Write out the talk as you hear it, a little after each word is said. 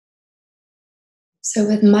So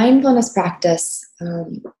with mindfulness practice,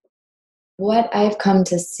 what I've come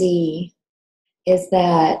to see is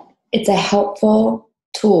that it's a helpful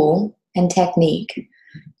tool and technique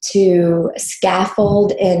to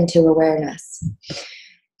scaffold into awareness.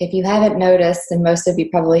 If you haven't noticed, and most of you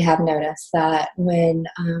probably have noticed, that when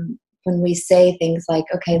we say things like,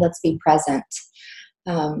 okay, let's be present,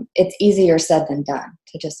 it's easier said than done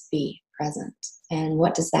to just be present. And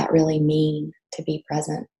what does that really mean to be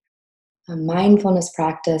present? A mindfulness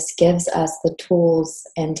practice gives us the tools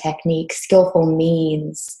and techniques, skillful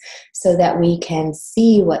means, so that we can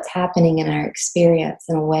see what's happening in our experience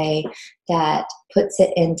in a way that puts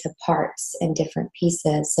it into parts and different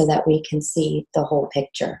pieces so that we can see the whole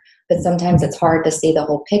picture. But sometimes it's hard to see the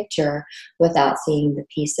whole picture without seeing the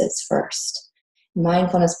pieces first.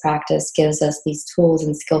 Mindfulness practice gives us these tools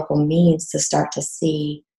and skillful means to start to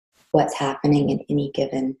see what's happening in any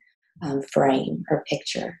given frame or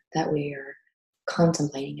picture that we are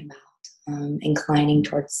contemplating about, inclining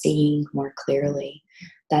towards seeing more clearly.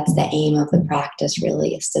 That's the aim of the practice,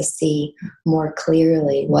 really, is to see more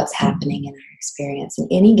clearly what's happening in our experience in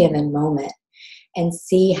any given moment and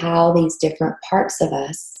see how these different parts of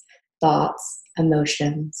us, thoughts,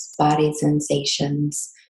 emotions, body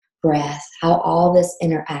sensations, breath, how all this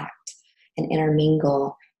interact and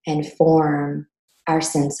intermingle and form our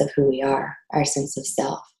sense of who we are, our sense of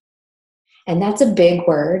self. And that's a big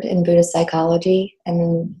word in Buddhist psychology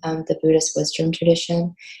and the Buddhist wisdom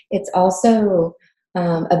tradition. It's also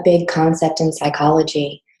a big concept in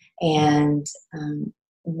psychology. And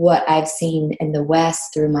what I've seen in the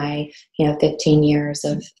West through my 15 years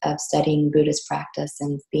of studying Buddhist practice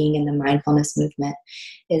and being in the mindfulness movement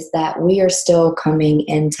is that we are still coming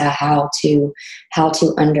into how to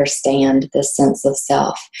understand this sense of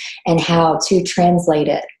self and how to translate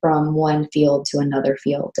it from one field to another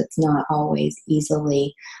field. It's not always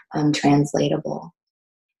easily translatable.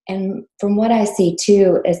 And from what I see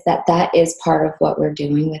too is that is part of what we're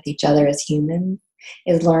doing with each other as humans,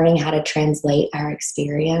 is learning how to translate our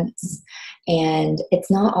experience. And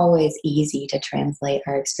it's not always easy to translate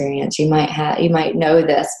our experience. You might know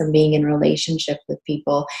this from being in relationship with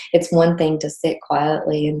people. It's one thing to sit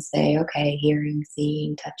quietly and say, okay, hearing,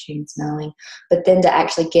 seeing, touching, smelling, but then to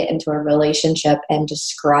actually get into a relationship and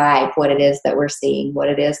describe what it is that we're seeing, what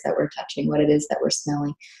it is that we're touching, what it is that we're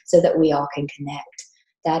smelling, so that we all can connect.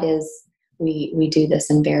 That is, we do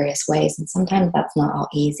this in various ways, and sometimes that's not all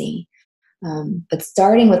easy. But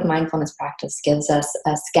starting with mindfulness practice gives us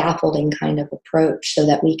a scaffolding kind of approach so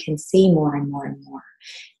that we can see more and more and more,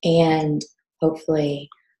 and hopefully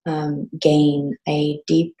gain a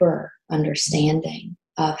deeper understanding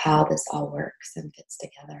of how this all works and fits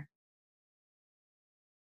together.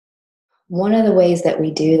 One of the ways that we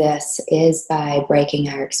do this is by breaking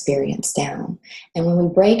our experience down. And when we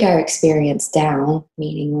break our experience down,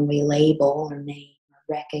 meaning when we label or name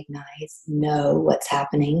or recognize, know what's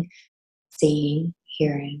happening, seeing,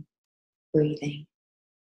 hearing, breathing,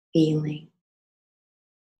 feeling,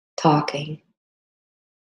 talking.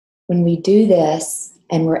 When we do this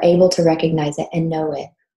and we're able to recognize it and know it,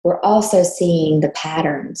 we're also seeing the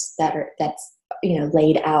patterns that's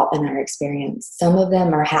laid out in our experience. Some of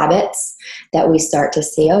them are habits that we start to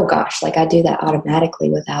see, oh gosh, like I do that automatically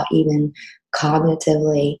without even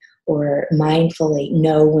cognitively or mindfully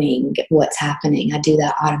knowing what's happening. I do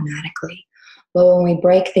that automatically. But when we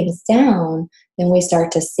break things down, then we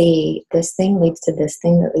start to see this thing leads to this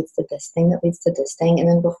thing that leads to this thing that leads to this thing. And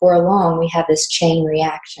then before long, we have this chain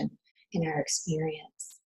reaction in our experience.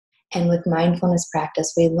 And with mindfulness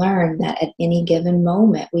practice, we learn that at any given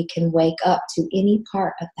moment, we can wake up to any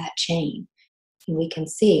part of that chain. And we can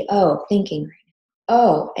see, oh, thinking right now.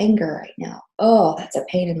 Oh, anger right now. Oh, that's a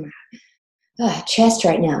pain in my chest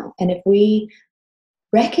right now. And if we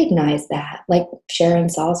recognize that, like Sharon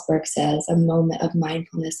Salzberg says, a moment of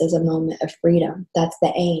mindfulness is a moment of freedom. That's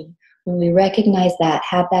the aim. When we recognize that,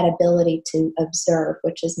 have that ability to observe,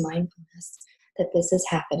 which is mindfulness, that this is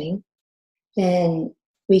happening, then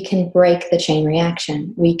we can break the chain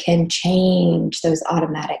reaction. We can change those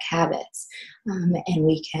automatic habits, and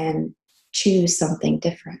we can choose something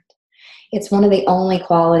different. It's one of the only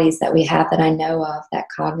qualities that we have that I know of, that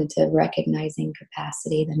cognitive recognizing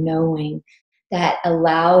capacity, the knowing, that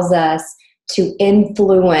allows us to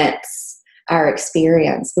influence our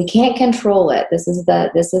experience. We can't control it. This is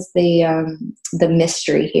the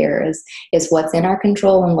mystery here is what's in our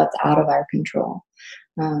control and what's out of our control.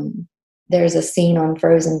 There's a scene on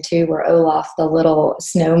Frozen 2 where Olaf, the little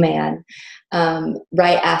snowman,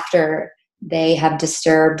 right after they have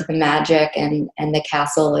disturbed the magic and the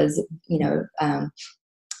castle is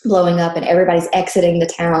blowing up and everybody's exiting the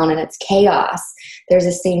town and it's chaos. There's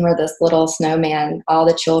a scene where this little snowman, all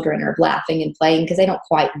the children are laughing and playing because they don't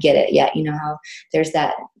quite get it yet. You know how there's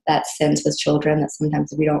that sense with children that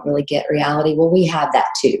sometimes we don't really get reality. Well, we have that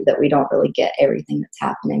too, that we don't really get everything that's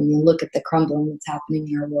happening. You look at the crumbling that's happening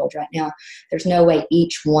in our world right now. There's no way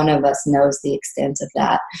each one of us knows the extent of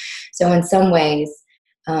that. So in some ways,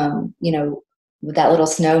 with that little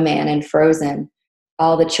snowman in Frozen,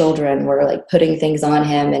 all the children were like putting things on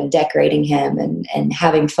him and decorating him and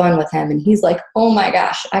having fun with him. And he's like, oh my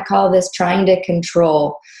gosh, I call this trying to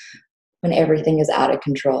control when everything is out of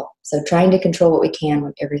control. So trying to control what we can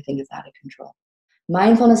when everything is out of control.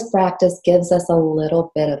 Mindfulness practice gives us a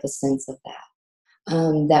little bit of a sense of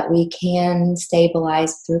that we can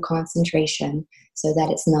stabilize through concentration so that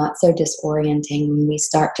it's not so disorienting when we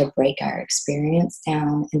start to break our experience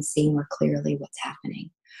down and see more clearly what's happening.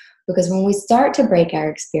 Because when we start to break our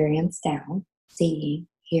experience down, seeing,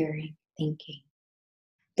 hearing, thinking,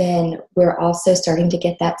 then we're also starting to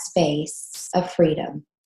get that space of freedom.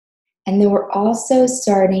 And then we're also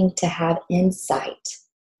starting to have insight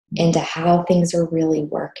into how things are really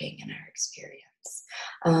working in our experience.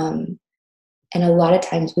 And a lot of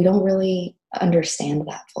times we don't really understand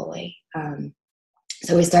that fully.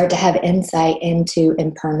 So we start to have insight into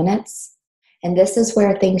impermanence. And this is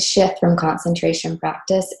where things shift from concentration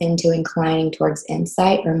practice into inclining towards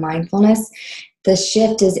insight or mindfulness. The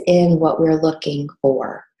shift is in what we're looking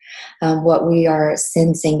for, what we are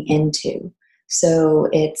sensing into. So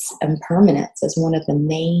it's impermanence is one of the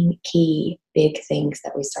main key big things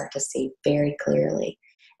that we start to see very clearly.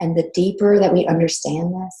 And the deeper that we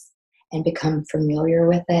understand this and become familiar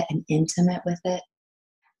with it and intimate with it,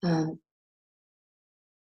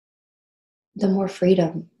 the more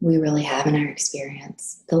freedom we really have in our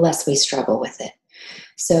experience, the less we struggle with it.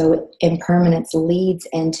 So impermanence leads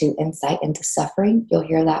into insight into suffering. You'll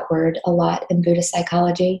hear that word a lot in Buddhist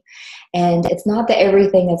psychology. And it's not that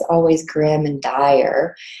everything is always grim and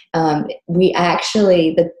dire. We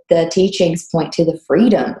actually, the teachings point to the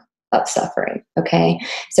freedom of suffering, okay?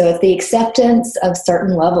 So it's the acceptance of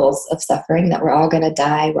certain levels of suffering, that we're all going to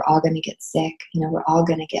die, we're all going to get sick, we're all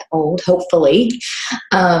going to get old, hopefully.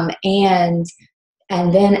 And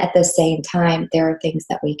then at the same time, there are things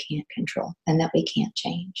that we can't control and that we can't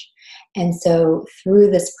change. And so through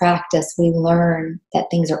this practice, we learn that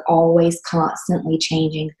things are always constantly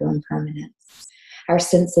changing through impermanence. Our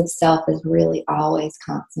sense of self is really always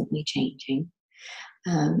constantly changing.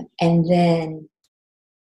 And then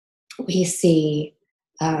we see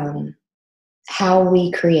how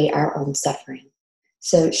we create our own suffering.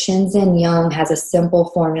 So Shinzen Young has a simple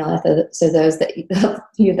formula. So those that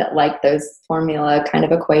you that like those formula kind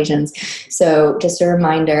of equations. So just a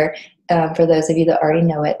reminder for those of you that already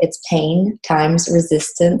know it, it's pain times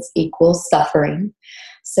resistance equals suffering.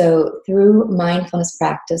 So through mindfulness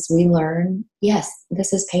practice, we learn, yes,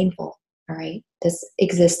 this is painful. All right, this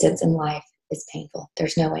existence in life is painful.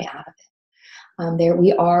 There's no way out of it.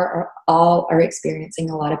 We all are experiencing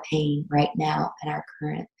a lot of pain right now in our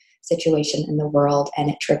current situation in the world, and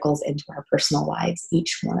it trickles into our personal lives,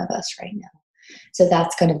 each one of us right now. So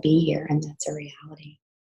that's going to be here, and that's a reality.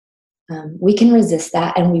 We can resist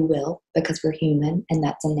that, and we will, because we're human, and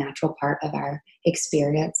that's a natural part of our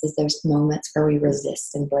experience, is there's moments where we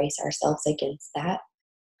resist and brace ourselves against that.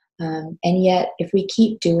 And yet, if we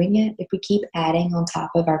keep doing it, if we keep adding on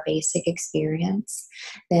top of our basic experience,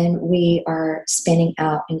 then we are spinning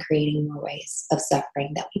out and creating more ways of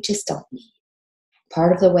suffering that we just don't need.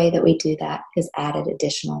 Part of the way that we do that is added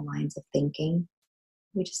additional lines of thinking.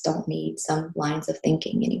 We just don't need some lines of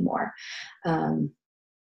thinking anymore.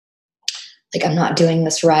 Like, I'm not doing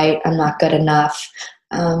this right. I'm not good enough.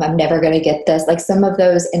 I'm never going to get this. Like, some of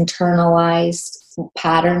those internalized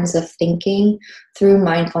patterns of thinking, through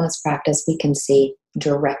mindfulness practice, we can see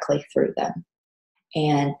directly through them.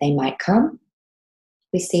 And they might come,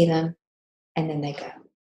 we see them, and then they go.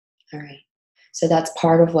 All right. So that's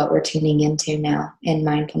part of what we're tuning into now in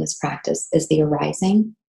mindfulness practice, is the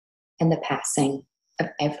arising and the passing of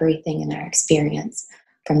everything in our experience,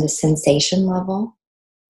 from the sensation level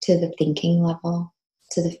to the thinking level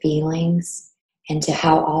to the feelings, and to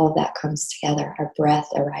how all of that comes together. Our breath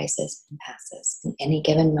arises and passes in any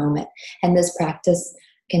given moment. And this practice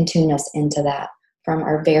can tune us into that from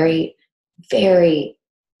our very, very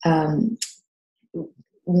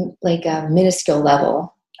minuscule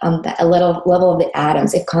level, a little level of the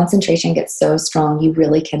atoms. If concentration gets so strong, you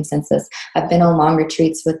really can sense this. I've been on long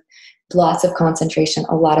retreats with lots of concentration,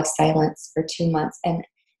 a lot of silence for 2 months, and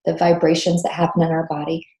the vibrations that happen in our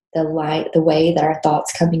body, the light, the way that our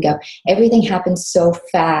thoughts come and go, everything happens so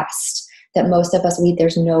fast that most of us,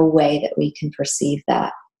 there's no way that we can perceive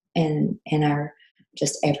that. in our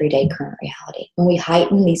just everyday current reality. When we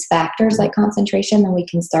heighten these factors like concentration, then we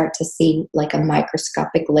can start to see like a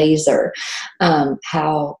microscopic laser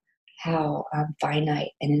how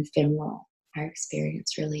finite and ephemeral our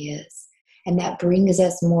experience really is. And that brings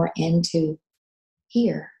us more into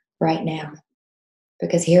here, right now.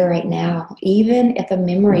 Because here, right now, even if a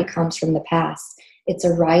memory comes from the past, it's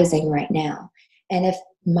arising right now. And if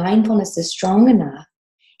mindfulness is strong enough,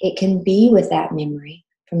 it can be with that memory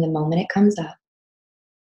from the moment it comes up,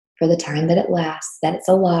 for the time that it lasts, that it's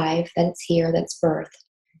alive, that it's here, that it's birthed,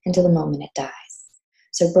 until the moment it dies.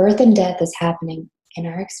 So birth and death is happening in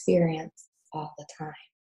our experience all the time.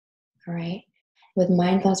 All right? With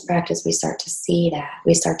mindfulness practice, we start to see that.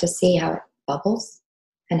 We start to see how it bubbles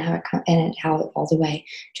and how it falls away.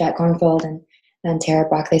 Jack Kornfield and Tara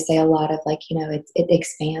Brach, they say a lot of like, it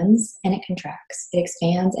expands and it contracts. It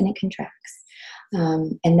expands and it contracts.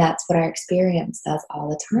 And that's what our experience does all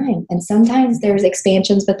the time. And sometimes there's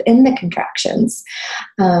expansions within the contractions.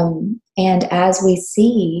 And as we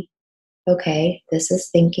see, okay, this is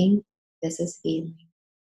thinking, this is feeling,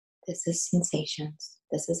 this is sensations,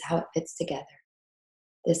 this is how it fits together.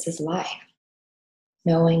 This is life.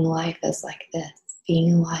 Knowing life is like this.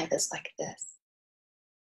 Being alive is like this.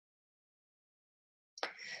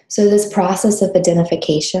 So this process of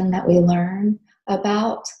identification that we learn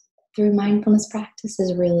about through mindfulness practice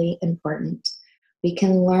is really important. We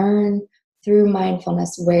can learn through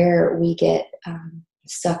mindfulness where we get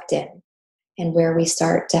sucked in and where we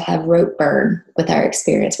start to have rope burn with our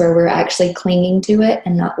experience, where we're actually clinging to it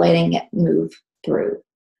and not letting it move through.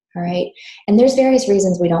 All right. And there's various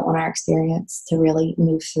reasons we don't want our experience to really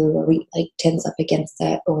move through, or we like tense up against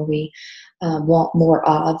it, or we want more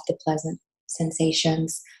of the pleasant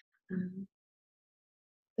sensations.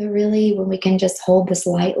 But really, when we can just hold this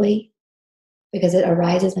lightly, because it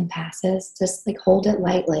arises and passes, just like hold it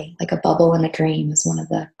lightly, like a bubble in a dream is one of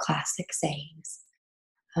the classic sayings.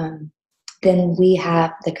 Then we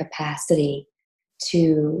have the capacity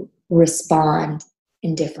to respond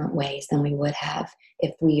in different ways than we would have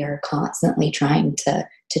if we are constantly trying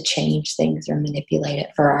to change things or manipulate it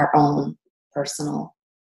for our own personal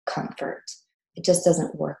comfort. It just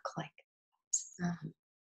doesn't work like that.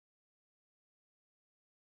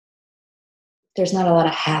 There's not a lot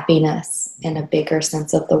of happiness in a bigger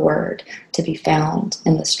sense of the word to be found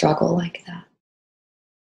in the struggle like that.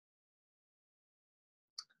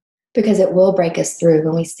 Because it will break us through.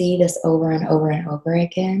 When we see this over and over and over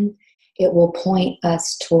again, it will point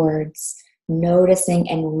us towards noticing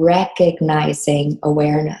and recognizing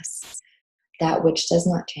awareness. That which does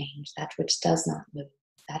not change, that which does not move,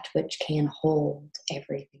 that which can hold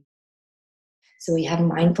everything. So we have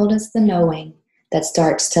mindfulness, the knowing, that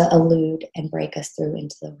starts to elude and break us through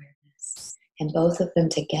into the awareness. And both of them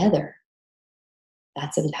together,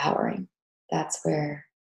 that's empowering. That's where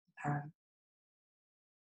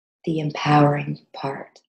the empowering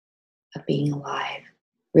part of being alive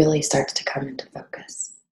really starts to come into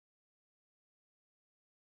focus.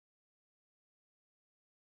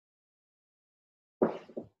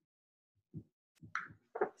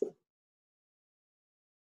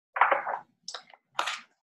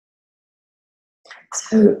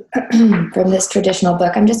 So from this traditional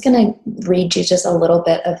book, I'm just going to read you just a little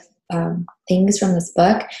bit of things from this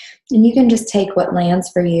book, and you can just take what lands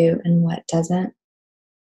for you and what doesn't.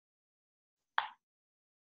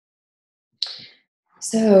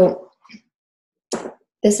 So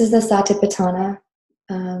this is the Satipatthana,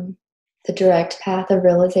 the direct path of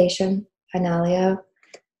realization by Nalio.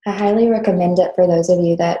 I highly recommend it for those of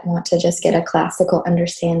you that want to just get a classical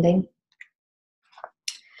understanding.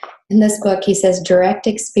 In this book, he says, direct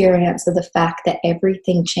experience of the fact that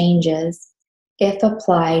everything changes, if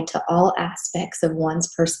applied to all aspects of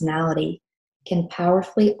one's personality, can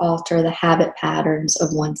powerfully alter the habit patterns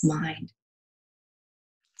of one's mind.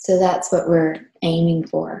 So that's what we're aiming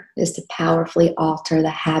for, is to powerfully alter the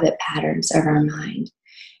habit patterns of our mind,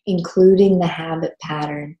 including the habit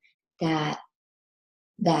pattern that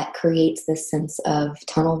creates this sense of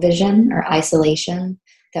tunnel vision or isolation,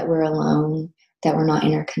 that we're alone, that we're not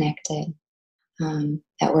interconnected,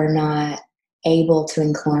 that we're not able to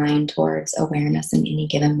incline towards awareness in any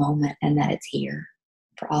given moment, and that it's here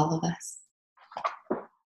for all of us.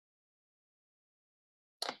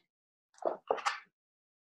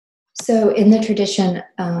 So in the tradition,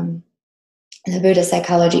 in the Buddhist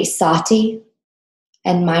psychology, sati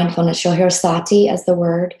and mindfulness, you'll hear sati as the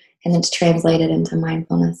word, and it's translated into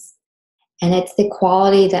mindfulness. And it's the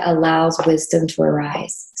quality that allows wisdom to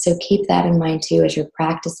arise. So keep that in mind too. As you're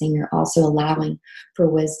practicing, you're also allowing for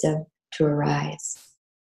wisdom to arise.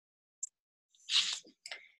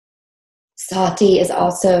 Sati is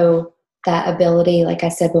also that ability, like I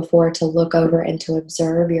said before, to look over and to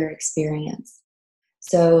observe your experience.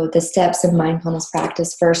 So the steps of mindfulness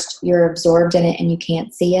practice, first you're absorbed in it and you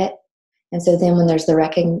can't see it. And so then when there's the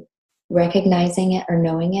recognizing it or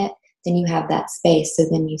knowing it, then you have that space, so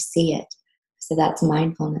then you see it. So that's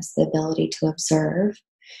mindfulness, the ability to observe.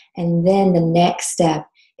 And then the next step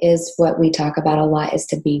is what we talk about a lot, is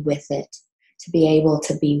to be with it, to be able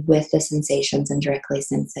to be with the sensations and directly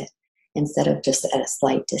sense it instead of just at a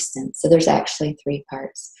slight distance. So there's actually 3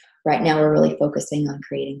 parts. Right now we're really focusing on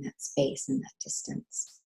creating that space and that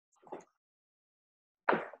distance.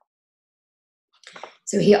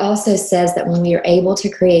 So he also says that when we are able to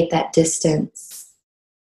create that distance,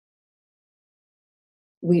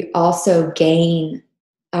 we also gain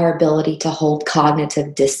our ability to hold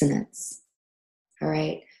cognitive dissonance. All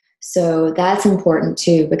right. So that's important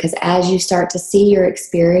too, because as you start to see your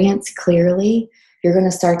experience clearly, you're going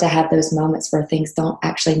to start to have those moments where things don't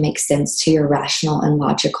actually make sense to your rational and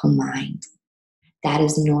logical mind. That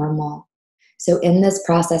is normal. So in this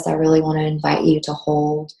process, I really want to invite you to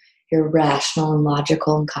hold your rational and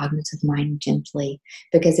logical and cognitive mind gently,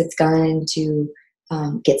 because it's going to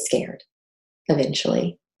get scared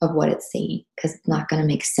eventually of what it's seeing, because it's not going to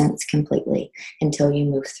make sense completely until you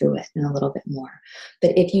move through it and a little bit more.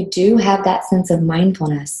 But if you do have that sense of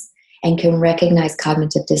mindfulness and can recognize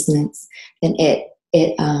cognitive dissonance, then it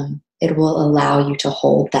will allow you to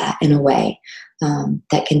hold that in a way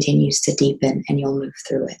that continues to deepen, and you'll move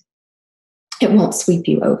through it. It won't sweep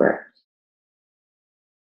you over.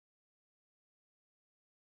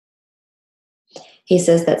 He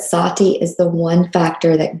says that sati is the one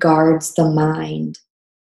factor that guards the mind,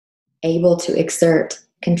 able to exert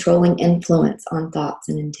controlling influence on thoughts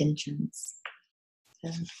and intentions.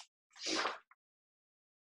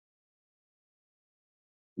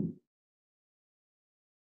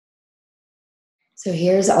 So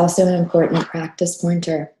here's also an important practice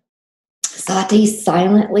pointer. Sati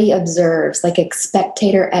silently observes, like a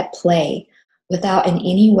spectator at play, without in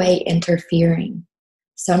any way interfering.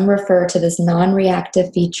 Some refer to this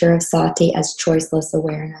non-reactive feature of sati as choiceless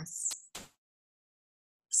awareness.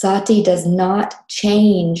 Sati does not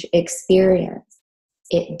change experience.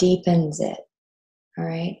 It deepens it. All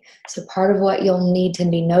right. So part of what you'll need to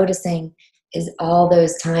be noticing is all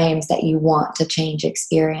those times that you want to change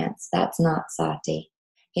experience. That's not sati.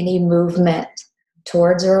 Any movement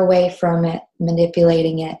towards or away from it,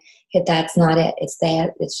 manipulating it, that's not it. It's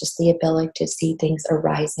just the ability to see things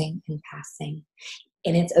arising and passing.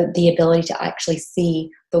 And it's the ability to actually see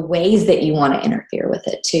the ways that you want to interfere with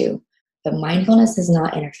it too. But mindfulness is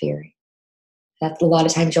not interfering. That's a lot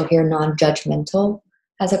of times you'll hear non-judgmental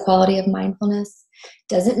as a quality of mindfulness.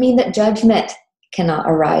 Doesn't mean that judgment cannot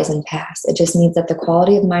arise and pass. It just means that the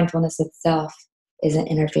quality of mindfulness itself isn't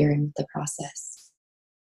interfering with the process.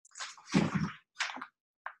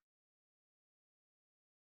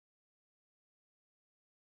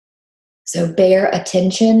 So bare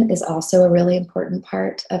attention is also a really important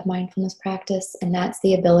part of mindfulness practice, and that's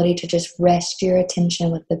the ability to just rest your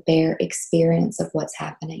attention with the bare experience of what's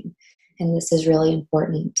happening. And this is really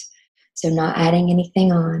important. So not adding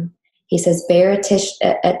anything on. He says bare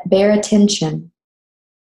attention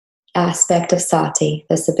aspect of sati,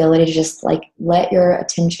 this ability to just like let your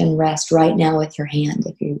attention rest right now with your hand,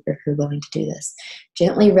 if you're willing to do this.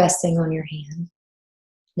 Gently resting on your hand,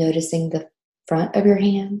 noticing the front of your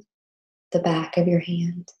hand, the back of your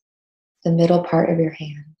hand, the middle part of your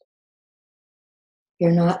hand.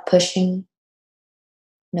 You're not pushing,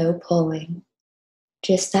 no pulling,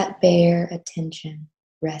 just that bare attention,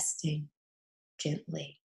 resting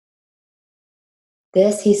gently.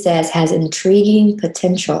 This, he says, has intriguing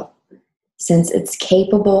potential since it's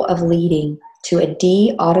capable of leading to a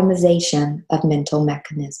de-automation of mental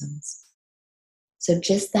mechanisms. So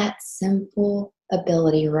just that simple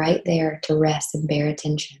ability right there to rest and bear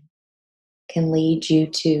attention can lead you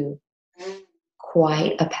to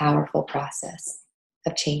quite a powerful process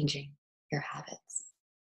of changing your habits.